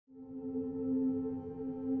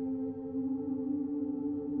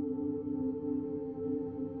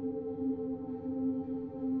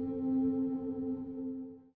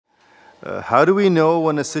How do we know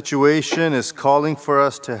when a situation is calling for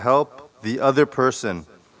us to help the other person,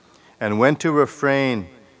 and when to refrain,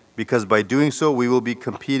 because by doing so we will be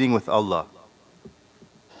competing with Allah?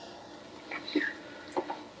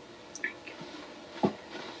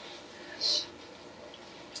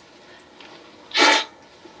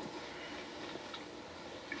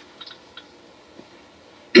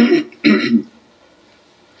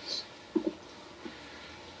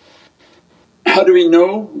 How do we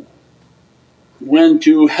know when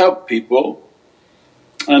to help people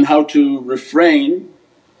and how to refrain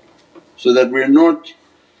so that we're not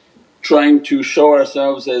trying to show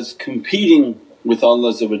ourselves as competing with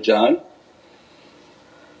Allah?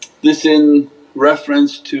 This in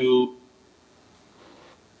reference to,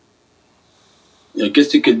 I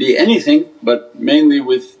guess it could be anything, but mainly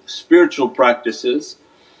with spiritual practices,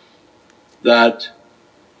 that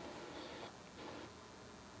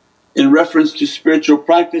in reference to spiritual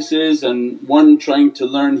practices and one trying to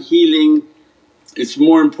learn healing, it's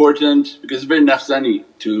more important because it's very nafsani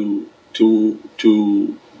to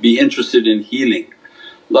be interested in healing.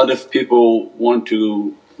 A lot of people want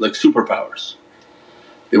to, like superpowers,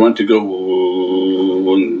 they want to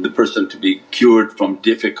go the person to be cured from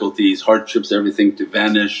difficulties, hardships, everything to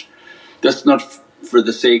vanish. That's not for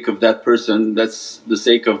the sake of that person, that's the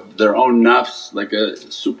sake of their own nafs, like a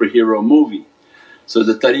superhero movie. So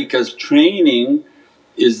the tariqah's training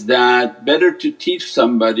is that better to teach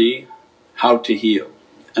somebody how to heal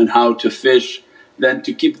and how to fish than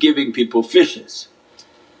to keep giving people fishes.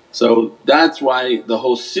 So that's why the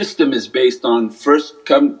whole system is based on, first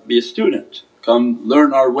come be a student, come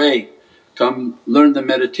learn our way, come learn the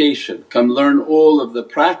meditation, come learn all of the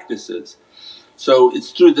practices. So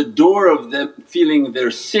it's through the door of them feeling they're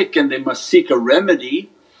sick and they must seek a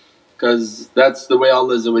remedy, because that's the way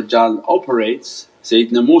Allah operates.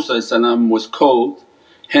 Sayyidina Musa was cold,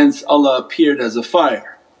 hence Allah appeared as a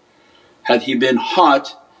fire. Had he been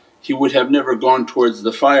hot he would have never gone towards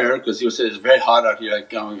the fire, because he would say, it's very hot out here,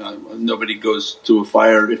 nobody goes to a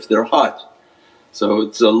fire if they're hot. So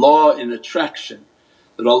it's a law in attraction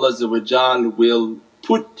that Allah will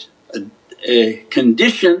put a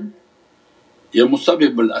condition, Ya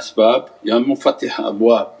Musabbib al-Asbab, Ya Mufattih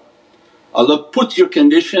Abwab. Allah puts your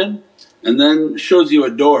condition and then shows you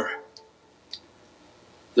a door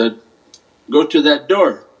that, go to that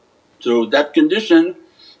door. So that condition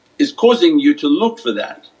is causing you to look for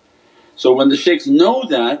that. So when the shaykhs know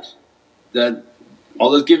that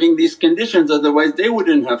Allah's giving these conditions, otherwise they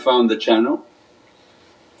wouldn't have found the channel.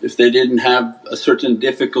 If they didn't have a certain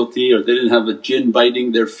difficulty or they didn't have a jinn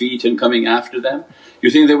biting their feet and coming after them, you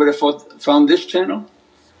think they would have found this channel?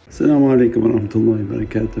 As-salamu alaykum wa rahmatullahi wa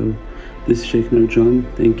barakatuh. This is Shaykh Nurjan.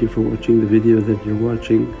 Thank you for watching the video that you're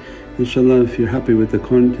watching. Inshallah, if you're happy with the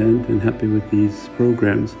content and happy with these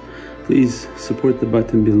programs, please support the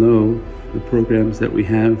button below, the programs that we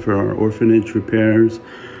have for our orphanage repairs,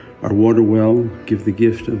 our water well, Give the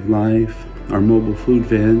Gift of Life, our mobile food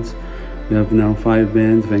vans. We have now 5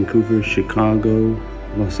 vans: Vancouver, Chicago,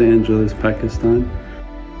 Los Angeles, Pakistan.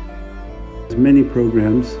 There's many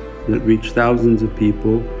programs that reach thousands of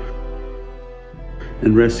people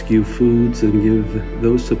and rescue foods and give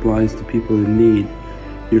those supplies to people in need.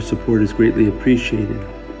 Your support is greatly appreciated.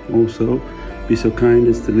 Also, be so kind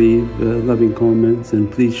as to leave loving comments and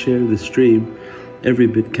please share the stream. Every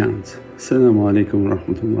bit counts. As-salamu alaykum wa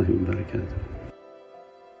rahmatullahi wa barakatuh.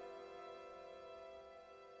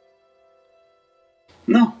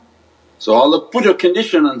 No. So Allah put a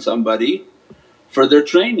condition on somebody for their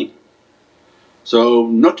training. So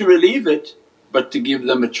not to relieve it but to give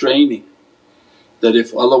them a training. That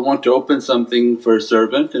if Allah want to open something for a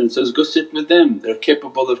servant and it says, go sit with them, they're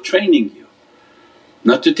capable of training you.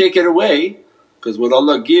 Not to take it away, because what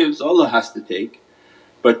Allah gives Allah has to take,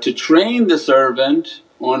 but to train the servant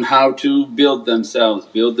on how to build themselves,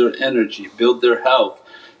 build their energy, build their health,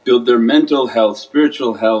 build their mental health,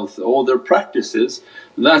 spiritual health, all their practices.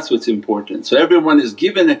 That's what's important. So everyone is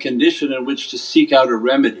given a condition in which to seek out a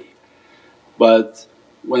remedy. But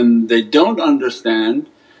when they don't understand,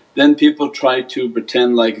 then people try to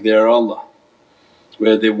pretend like they're Allah,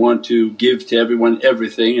 where they want to give to everyone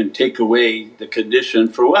everything and take away the condition.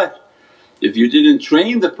 For what? If you didn't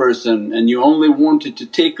train the person and you only wanted to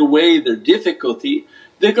take away their difficulty,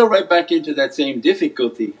 they go right back into that same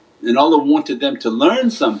difficulty. And Allah wanted them to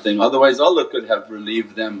learn something, otherwise Allah could have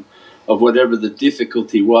relieved them of whatever the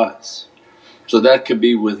difficulty was. So that could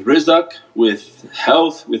be with rizq, with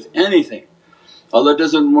health, with anything. Allah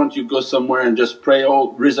doesn't want you go somewhere and just pray,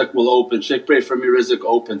 oh rizq will open, Shaykh pray for me rizq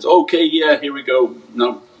opens, okay yeah here we go.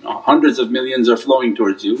 No, hundreds of millions are flowing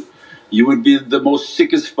towards you. You would be the most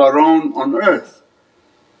sickest pharaoh on earth.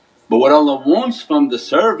 But what Allah wants from the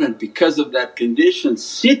servant, because of that condition,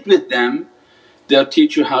 sit with them, they'll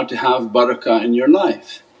teach you how to have barakah in your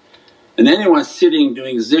life. And anyone sitting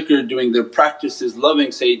doing zikr, doing their practices, loving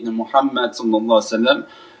Sayyidina Muhammad,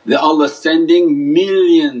 that Allah sending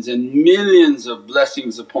millions and millions of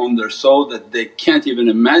blessings upon their soul that they can't even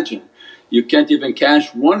imagine. You can't even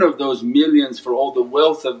cash one of those millions for all the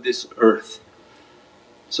wealth of this earth.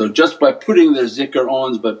 So just by putting their zikr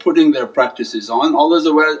on, by putting their practices on, Allah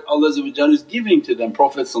is giving to them.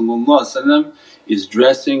 Prophet is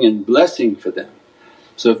dressing and blessing for them.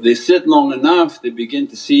 So if they sit long enough, they begin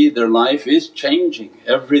to see their life is changing,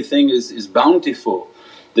 everything is bountiful.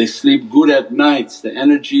 They sleep good at nights, the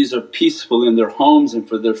energies are peaceful in their homes and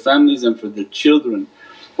for their families and for their children.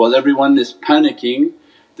 While everyone is panicking,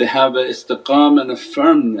 they have a istiqam and a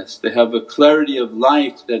firmness, they have a clarity of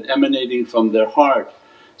light that emanating from their heart.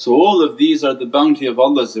 So all of these are the bounty of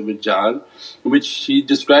Allah, which He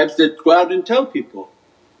describes that go out and tell people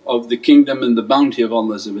of the kingdom and the bounty of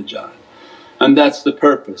Allah. And that's the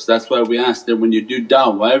purpose. That's why we ask that when you do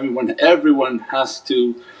da'wah, everyone has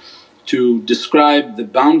to describe the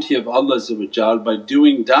bounty of Allah by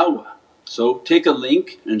doing da'wah. So take a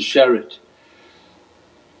link and share it.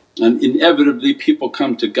 And inevitably people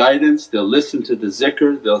come to guidance, they'll listen to the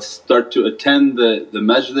zikr, they'll start to attend the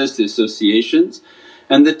majlis, the associations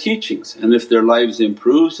and the teachings. And if their lives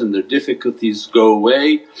improves and their difficulties go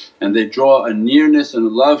away and they draw a nearness and a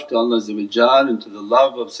love to Allah and to the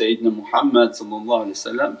love of Sayyidina Muhammad,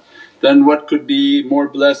 then what could be more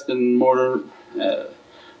blessed and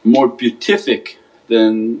more beatific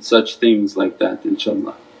than such things like that,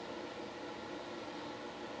 inshaAllah.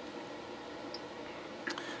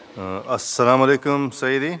 As-salamu alaykum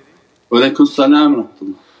Sayyidi. Wa alaykum as-salam wa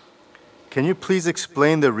rahmatullah. Can you please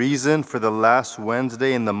explain the reason for the last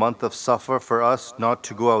Wednesday in the month of Safar for us not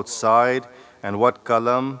to go outside, and what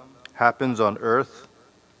kalam happens on earth?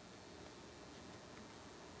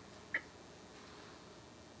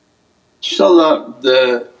 InshaAllah,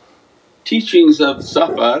 the teachings of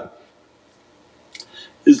Safar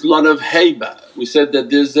is a lot of haybah. We said that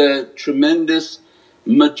there's a tremendous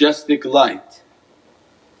majestic light,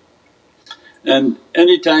 and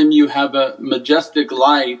anytime you have a majestic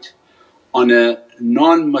light on a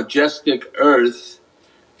non-majestic earth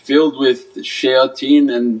filled with shayateen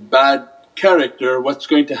and bad character, what's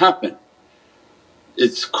going to happen?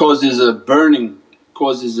 It causes a burning,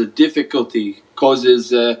 causes a difficulty,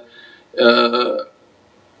 causes an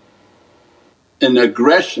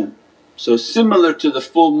aggression. So similar to the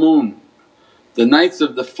full moon, the nights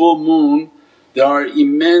of the full moon there are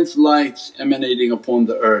immense lights emanating upon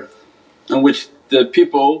the earth, in which the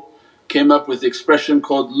people came up with expression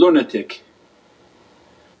called lunatic,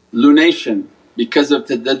 lunation. Because of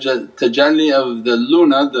the tajalli of the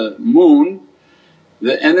luna, the moon,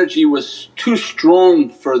 the energy was too strong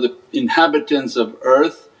for the inhabitants of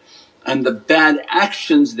earth and the bad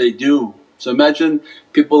actions they do. So imagine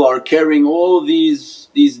people are carrying all these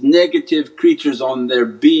negative creatures on their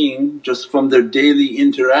being just from their daily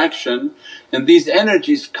interaction, and these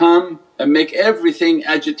energies come and make everything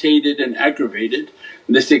agitated and aggravated.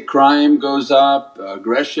 And they say crime goes up,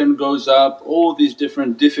 aggression goes up, all these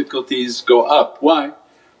different difficulties go up. Why?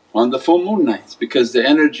 On the full moon nights, because the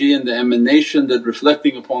energy and the emanation that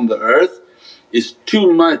reflecting upon the earth is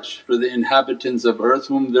too much for the inhabitants of earth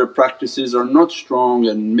whom their practices are not strong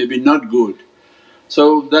and maybe not good.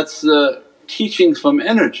 So that's the teachings from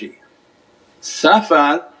energy.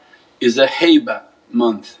 Safar is a haybah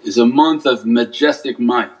month, is a month of majestic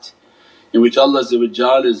might in which Allah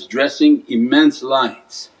is dressing immense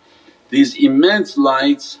lights. These immense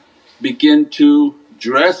lights begin to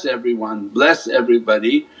dress everyone, bless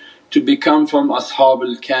everybody to become from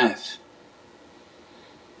Ashabul Kahf.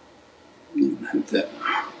 Have that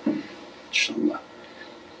inshaAllah.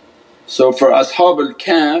 So for Ashabul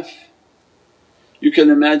Kahf you can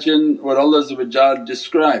imagine what Allah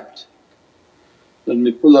described. Let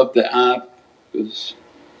me pull up the app because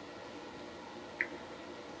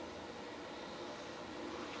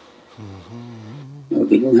no,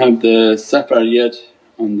 they don't have the Safar yet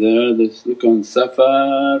on there. Let's look on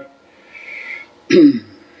Safar. The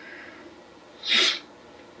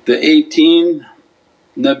 18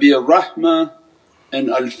 Nabi al-Rahmah and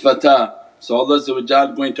al-Fatah. So Allah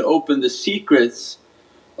going to open the secrets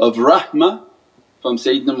of Rahmah from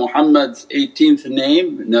Sayyidina Muhammad's 18th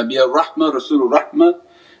name, Nabi al-Rahmah, Rasulul Rahmah,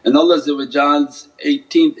 and Allah's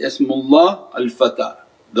 18th Ismullah al-Fatah,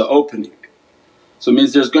 the opening. So it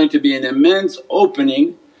means there's going to be an immense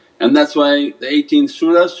opening, and that's why the 18th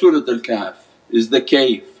surah, Suratul Kahf is the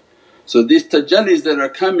cave. So these tajallis that are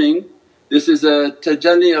coming, this is a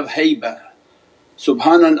tajalli of haybah,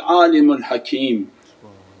 Subhanal Alimul Hakim.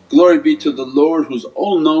 Glory be to the Lord who's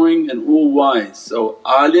all knowing and all wise. So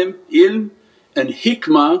alim, ilm and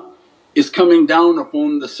hikmah is coming down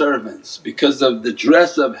upon the servants because of the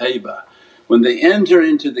dress of haybah. When they enter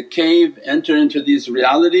into the cave, enter into these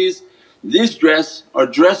realities, these dress are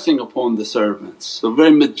dressing upon the servants. So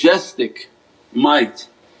very majestic might,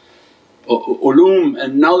 ulum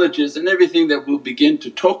and knowledges and everything that we'll begin to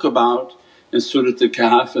talk about in Surat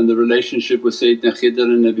al-Kahf and the relationship with Sayyidina Khidr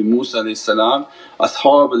and Nabi Musa, Ashab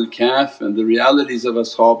al-Kahf and the realities of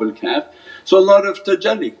Ashab al-Kahf. So a lot of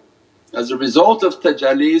tajalli. As a result of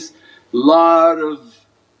tajallis, lot of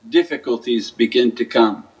difficulties begin to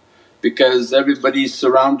come because everybody's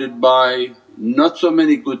surrounded by not so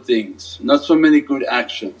many good things, not so many good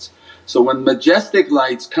actions. So when majestic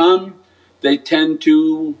lights come, they tend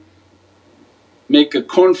to make a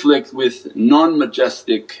conflict with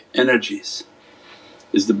non-majestic energies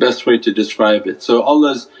is the best way to describe it. So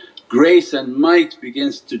Allah's grace and might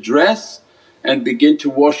begins to dress and begin to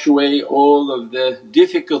wash away all of the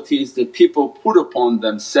difficulties that people put upon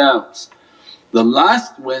themselves. The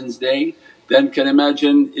last Wednesday then can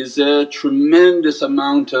imagine is a tremendous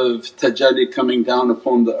amount of tajalli coming down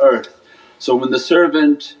upon the earth. So when the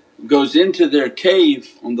servant goes into their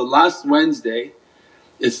cave on the last Wednesday,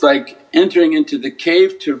 it's like entering into the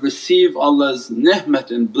cave to receive Allah's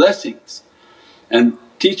ni'mat and blessings and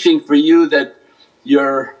teaching for you that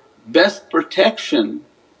your best protection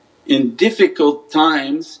in difficult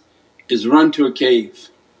times is run to a cave.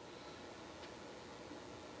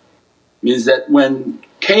 Means that when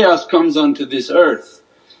chaos comes onto this earth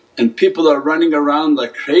and people are running around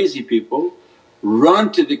like crazy people,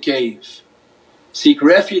 run to the cave, seek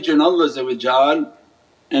refuge in Allah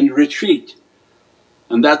and retreat.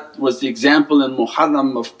 And that was the example in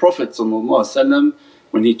Muharram of Prophet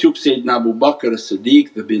when he took Sayyidina Abu Bakr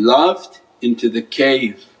as-Siddiq, the beloved, into the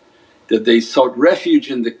cave, that they sought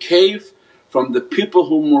refuge in the cave from the people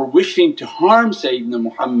whom were wishing to harm Sayyidina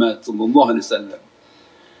Muhammad.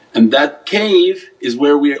 And that cave is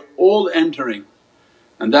where we are all entering,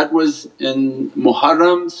 and that was in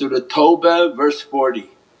Muharram, Surah Tawbah verse 40,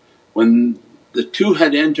 when the two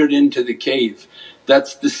had entered into the cave.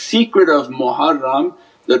 That's the secret of Muharram,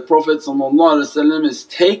 that Prophet is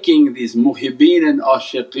taking these muhibbeen and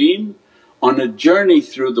ashiqeen on a journey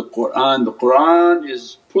through the Qur'an. The Qur'an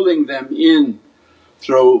is pulling them in.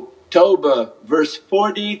 Through Tawbah verse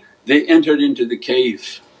 40 they entered into the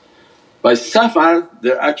cave. By Safar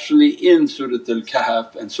they're actually in Surat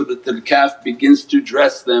al-Kahf, and Surat al-Kahf begins to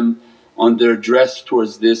dress them on their dress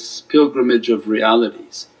towards this pilgrimage of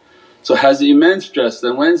realities. So has immense dress.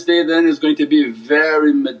 And Wednesday then is going to be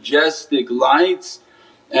very majestic lights.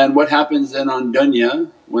 And what happens then on dunya,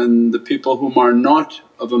 when the people whom are not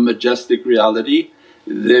of a majestic reality,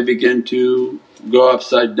 they begin to go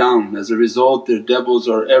upside down. As a result their devils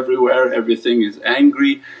are everywhere, everything is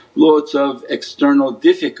angry, lots of external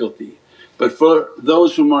difficulty. But for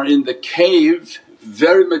those whom are in the cave,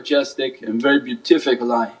 very majestic and very beatific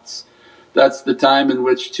lights. That's the time in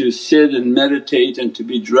which to sit and meditate and to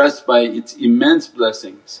be dressed by its immense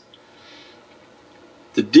blessings.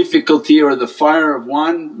 The difficulty or the fire of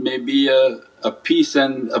one may be a peace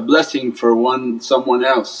and a blessing for someone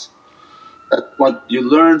else. That's what you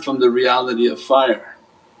learn from the reality of fire.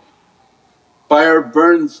 Fire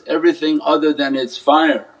burns everything other than its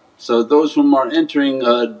fire. So those whom are entering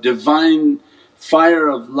a divine fire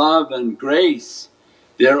of love and grace,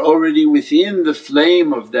 they're already within the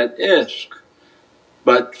flame of that ishq.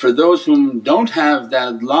 But for those whom don't have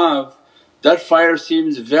that love, that fire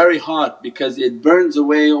seems very hot because it burns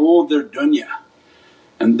away all their dunya,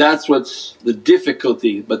 and that's what's the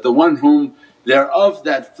difficulty. But the one whom they're of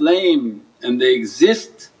that flame and they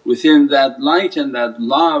exist within that light and that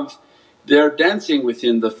love, they're dancing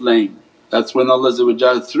within the flame. That's when Allah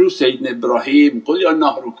through Sayyidina Ibrahim, قُلْ يَا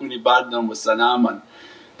النَّهْرُ كُونِي بَارْدًا وَسَلَامًا,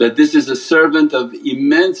 that this is a servant of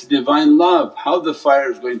immense divine love. How the fire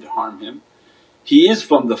is going to harm him? He is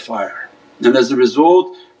from the fire, and as a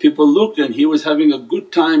result people looked and he was having a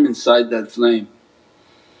good time inside that flame.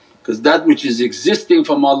 Because that which is existing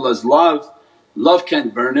from Allah's love, love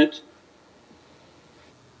can't burn it.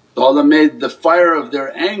 So Allah made the fire of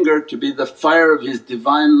their anger to be the fire of His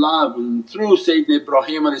divine love, and through Sayyidina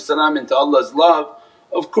Ibrahim into Allah's love,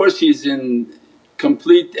 of course he's in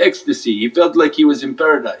complete ecstasy, he felt like he was in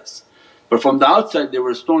paradise. But from the outside they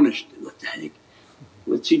were astonished, what the heck,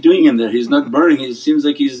 what's he doing in there? He's not burning, he seems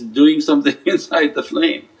like he's doing something inside the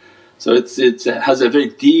flame. So it has a very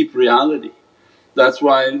deep reality. That's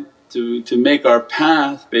why to make our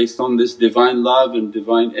path based on this divine love and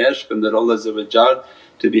divine ishq, and that Allah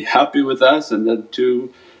to be happy with us, and then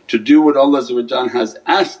to to do what Allah has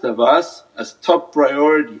asked of us as top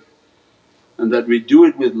priority, and that we do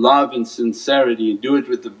it with love and sincerity, and do it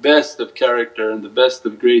with the best of character and the best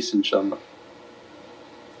of grace, inshaAllah.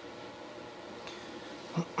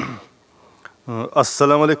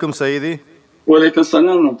 As-salamu alaykum Sayyidi. Wa alaykum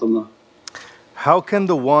as-salam wa rahmatullah. How can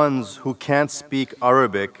the ones who can't speak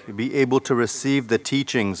Arabic be able to receive the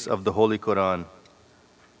teachings of the Holy Qur'an?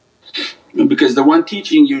 Because the one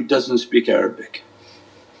teaching you doesn't speak Arabic.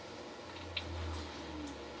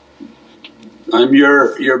 I'm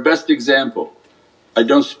your best example. I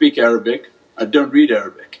don't speak Arabic, I don't read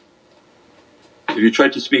Arabic. If you try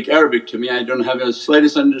to speak Arabic to me, I don't have the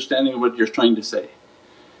slightest understanding of what you're trying to say.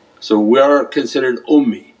 So we are considered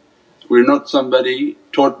ummi, we're not somebody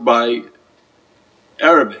taught by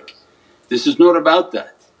Arabic. This is not about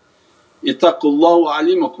that. Ittaqullah wa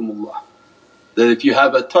alimakumullah. That if you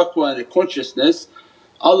have a taqwa and a consciousness,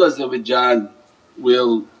 Allah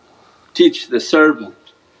will teach the servant.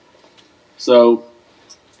 So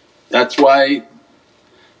that's why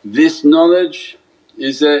this knowledge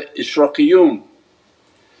is a ishraqiyun.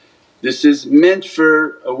 This is meant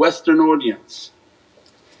for a Western audience.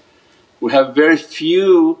 We have very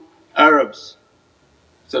few Arabs,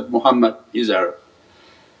 except Muhammad is Arab.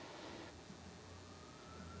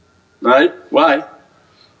 Right? Why?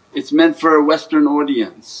 It's meant for a Western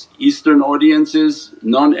audience. Eastern audiences,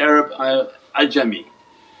 non-Arab, ajami.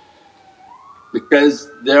 Because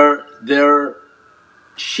their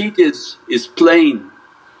sheet is plain.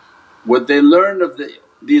 What they learn of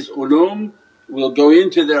these ulum will go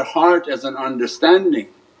into their heart as an understanding.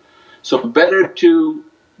 So better to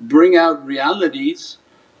bring out realities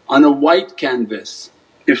on a white canvas.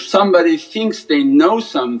 If somebody thinks they know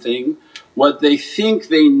something, what they think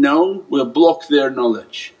they know will block their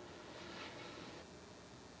knowledge.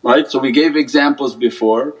 Right? So we gave examples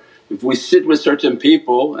before. If we sit with certain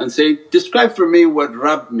people and say, describe for me what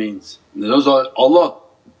Rabb means, and those are Allah.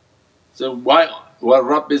 So why? Well,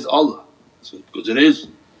 Rabb is Allah. So because it is.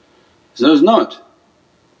 So it's not.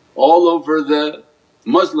 All over the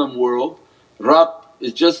Muslim world, Rabb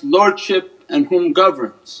is just lordship and whom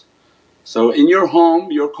governs. So in your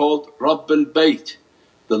home you're called Rabbul Bayt,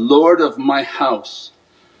 the Lord of my house.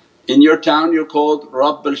 In your town you're called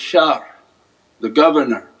Rabbul Shar, the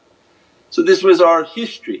governor. So this was our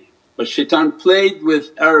history, but shaitan played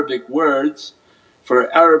with Arabic words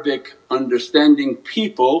for Arabic understanding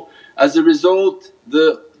people. As a result,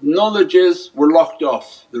 the knowledges were locked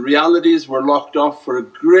off, the realities were locked off for a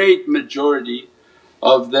great majority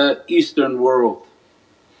of the Eastern world.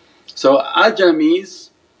 So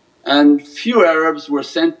Ajamis and few Arabs were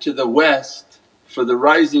sent to the West for the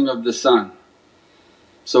rising of the sun.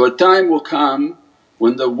 So a time will come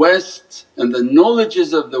when the West and the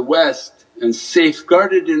knowledges of the West and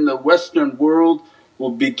safeguarded in the Western world will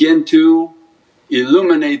begin to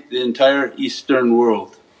illuminate the entire Eastern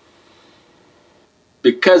world.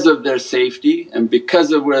 Because of their safety and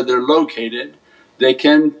because of where they're located, they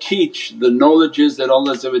can teach the knowledges that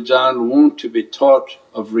Allah want to be taught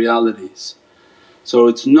of realities. So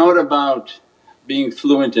it's not about being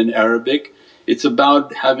fluent in Arabic, it's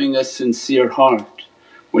about having a sincere heart.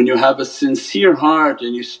 When you have a sincere heart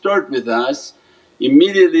and you start with us,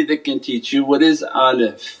 immediately they can teach you what is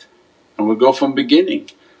alif, and we'll go from beginning.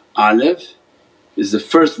 Alif is the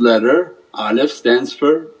first letter, alif stands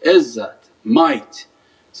for izzat, might.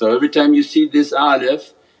 So every time you see this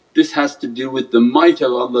alif, this has to do with the might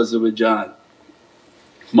of Allah.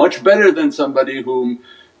 Much better than somebody who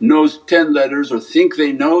knows 10 letters or think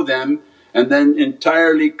they know them and then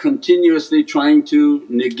entirely continuously trying to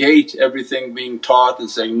negate everything being taught and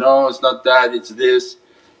saying, no it's not that, it's this.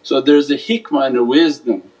 So there's a hikmah and a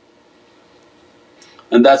wisdom,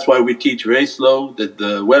 and that's why we teach very slow. That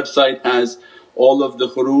the website has all of the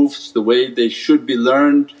hurufs the way they should be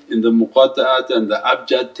learned in the muqatta'at and the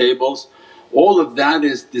abjad tables. All of that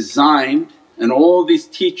is designed, and all these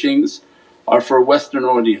teachings are for Western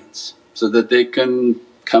audience so that they can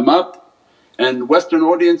come up. And Western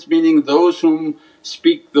audience meaning those whom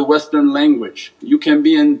speak the Western language. You can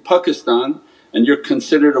be in Pakistan and you're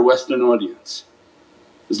considered a Western audience.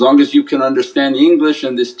 As long as you can understand English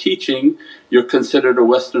and this teaching, you're considered a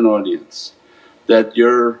Western audience. That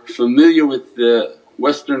you're familiar with the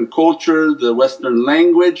Western culture, the Western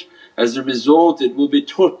language, as a result it will be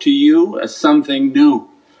taught to you as something new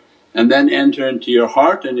and then enter into your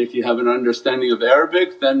heart, and if you have an understanding of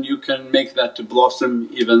Arabic then you can make that to blossom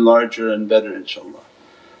even larger and better inshaAllah.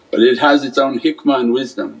 But it has its own hikmah and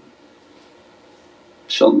wisdom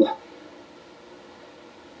inshaAllah.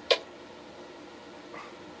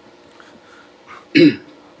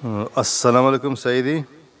 As-salamu alaykum Sayyidi.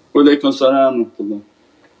 Wa alaykum as-salam wa rahmatullah.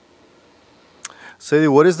 Sayyidi,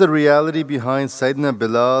 what is the reality behind Sayyidina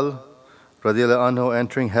Bilal radiallahu anhu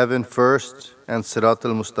entering heaven first and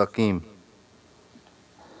Siratal Mustaqim?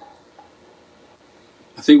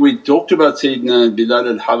 I think we talked about Sayyidina Bilal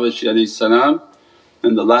al-Habashi alayhi salam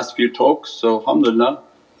in the last few talks, so alhamdulillah.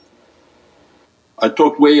 I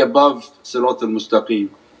talked way above Siratal Mustaqim.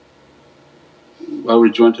 Why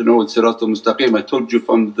would you want to know what Siratal Mustaqim? I told you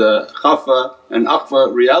from the khafa and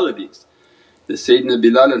akhfa realities. The Sayyidina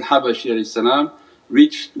Bilal al-Habashi alayhi salam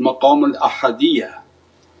reached maqam al-ahadiyya,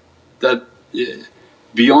 that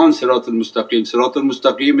beyond Siratal Mustaqim. Siratal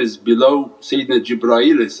Mustaqim is below Sayyidina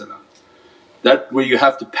Jibreel alayhi salam. That where you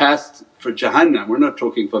have to pass for Jahannam, we're not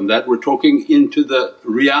talking from that, we're talking into the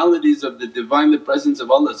realities of the Divinely Presence of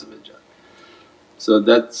Allah. So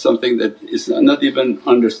that's something that is not even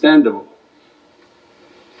understandable.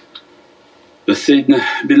 The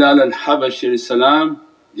Sayyidina Bilal al-Habashi salam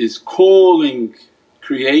is calling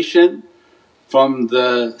creation from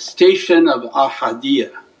the station of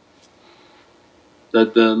ahadiyya,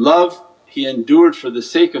 that the love he endured for the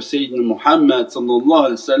sake of Sayyidina Muhammad,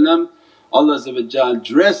 Allah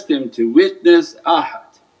dressed him to witness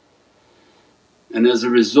ahad, and as a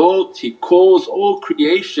result he calls all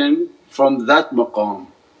creation from that maqam.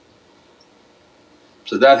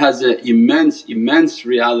 So that has an immense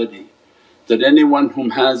reality, that anyone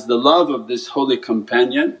whom has the love of this holy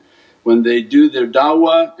companion, when they do their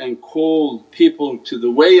da'wah and call people to the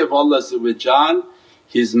way of Allah,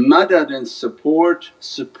 his madad and support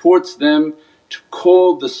supports them to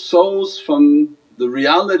call the souls from the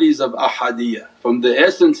realities of ahadiyya, from the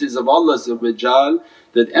essences of Allah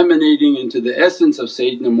that emanating into the essence of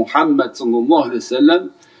Sayyidina Muhammad,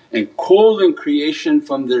 and calling creation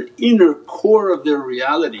from their inner core of their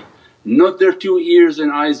reality, not their two ears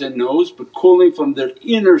and eyes and nose, but calling from their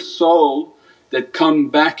inner soul that come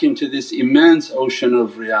back into this immense ocean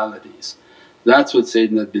of realities. That's what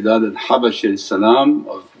Sayyidina Bilal al-Habashi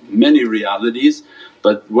of many realities,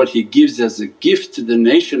 but what he gives as a gift to the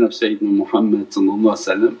nation of Sayyidina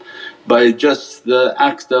Muhammad by just the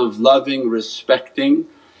act of loving, respecting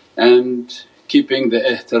and keeping the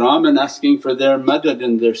ihtiram and asking for their madad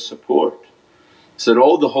and their support. So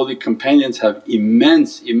all the holy companions have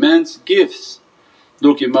immense gifts.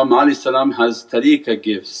 Look, Imam Ali has tariqah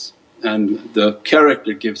gifts and the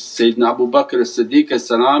character gifts. Sayyidina Abu Bakr as-Siddiq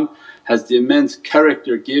has the immense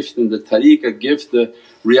character gift and the tariqah gift, the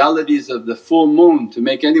realities of the full moon, to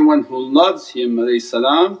make anyone who loves him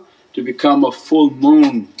to become a full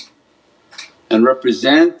moon and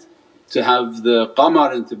represent, to have the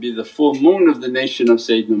qamar and to be the full moon of the nation of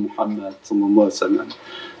Sayyidina Muhammad.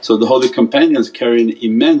 So the holy companions carry an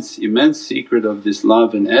immense secret of this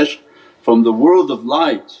love and ishq from the world of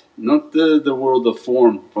light, not the world of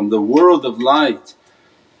form, from the world of light,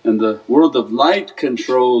 and the world of light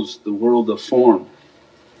controls the world of form.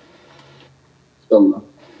 InshaAllah.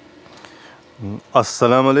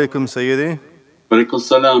 As-salamu alaykum Sayyidi. Walaikum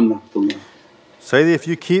salam wa rahmatullah. Sayyidi, if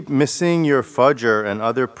you keep missing your Fajr and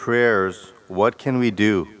other prayers, what can we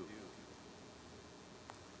do?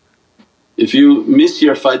 If you miss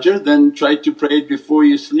your Fajr, then try to pray it before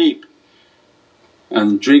you sleep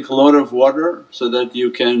and drink a lot of water so that you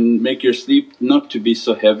can make your sleep not to be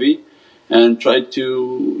so heavy, and try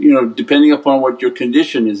to depending upon what your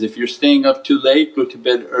condition is, if you're staying up too late, go to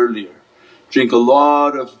bed earlier. Drink a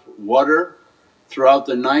lot of water throughout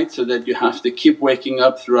the night so that you have to keep waking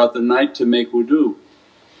up throughout the night to make wudu.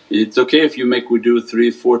 It's okay if you make wudu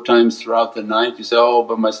 3-4 times throughout the night, you say, oh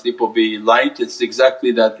but my sleep will be light. It's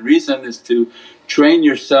exactly that reason, is to train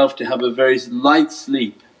yourself to have a very light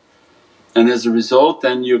sleep, and as a result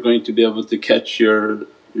then you're going to be able to catch your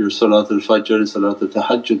Salatul Fajr and Salatul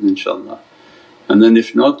Tahajjud inshaAllah. And then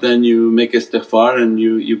if not, then you make istighfar and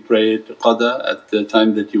you pray qada at the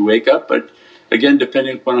time that you wake up. But again,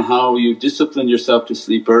 depending upon how you discipline yourself to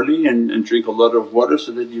sleep early and drink a lot of water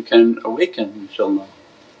so that you can awaken inshaAllah.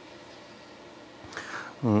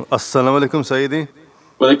 As-salamu alaykum Sayyidi.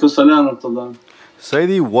 Walaikum salam wa rahmatullah.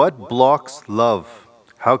 Sayyidi, what blocks love?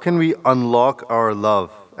 How can we unlock our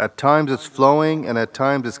love? At times it's flowing and at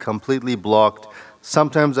times it's completely blocked.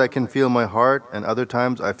 Sometimes I can feel my heart and other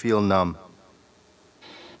times I feel numb.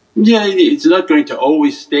 Yeah, it's not going to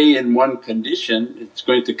always stay in one condition, it's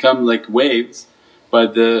going to come like waves by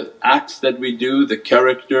the acts that we do, the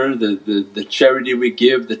character, the charity we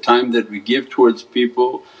give, the time that we give towards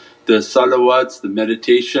people, the salawats, the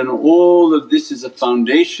meditation. All of this is a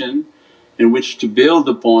foundation in which to build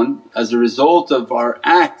upon as a result of our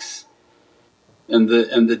acts and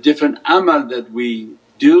the different amal that we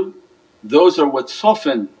do. Those are what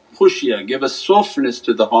soften khushya, give a softness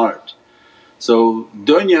to the heart. So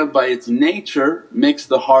dunya by its nature makes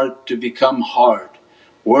the heart to become hard,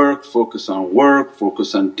 work, focus on work,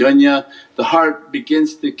 focus on dunya, the heart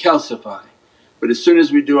begins to calcify. But as soon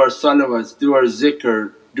as we do our salawats, do our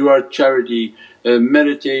zikr, do our charity,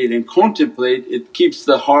 meditate and contemplate, it keeps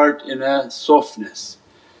the heart in a softness.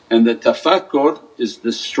 And the tafakkur is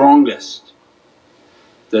the strongest,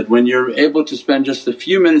 that when you're able to spend just a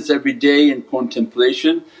few minutes every day in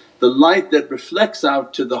contemplation, the light that reflects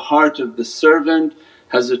out to the heart of the servant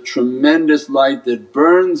has a tremendous light that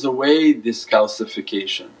burns away this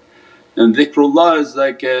calcification. And dhikrullah is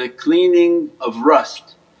like a cleaning of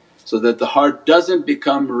rust, so that the heart doesn't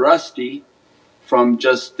become rusty from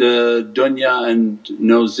just dunya and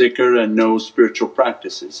no zikr and no spiritual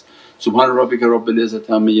practices. Subhana rabbika rabbil izzati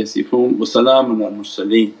amma yasifoon wa salaamun al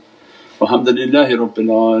mursaleen walhamdulillahi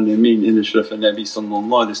rabbil alameen. Ila Ashraf al-Nabi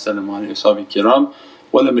sallallahu alayhi wa sallam wa alayhi wa sahbihi kiram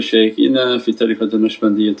wa ala mashayikhina fi tariqat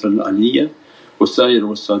al-Naqshbandiyyah al-Aliyya wa sayir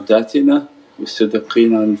wa sadatina wa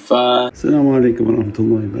siddiqeen al-Fatiha. As-salamu alaykum wa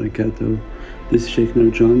rahmatullahi wa barakatuh. This is Shaykh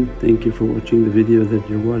Nurjan. Thank you for watching the video that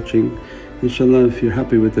you're watching. Inshallah, if you're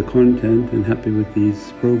happy with the content and happy with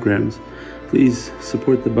these programs, please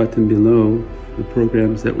support the button below, the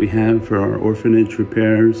programs that we have for our orphanage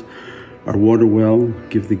repairs, our water well,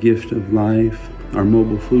 Give the Gift of Life, our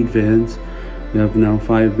mobile food vans. We have now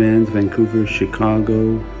 5 vans: Vancouver,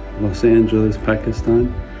 Chicago, Los Angeles,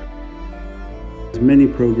 Pakistan. There's many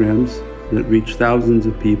programs that reach thousands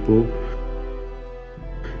of people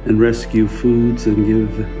and rescue foods and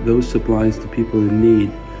give those supplies to people in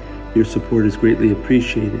need. Your support is greatly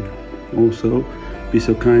appreciated. Also, be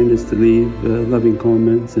so kind as to leave loving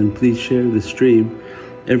comments, and please share the stream.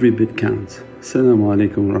 Every bit counts. As-salamu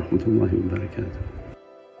alaykum wa rahmatullahi wa barakatuh.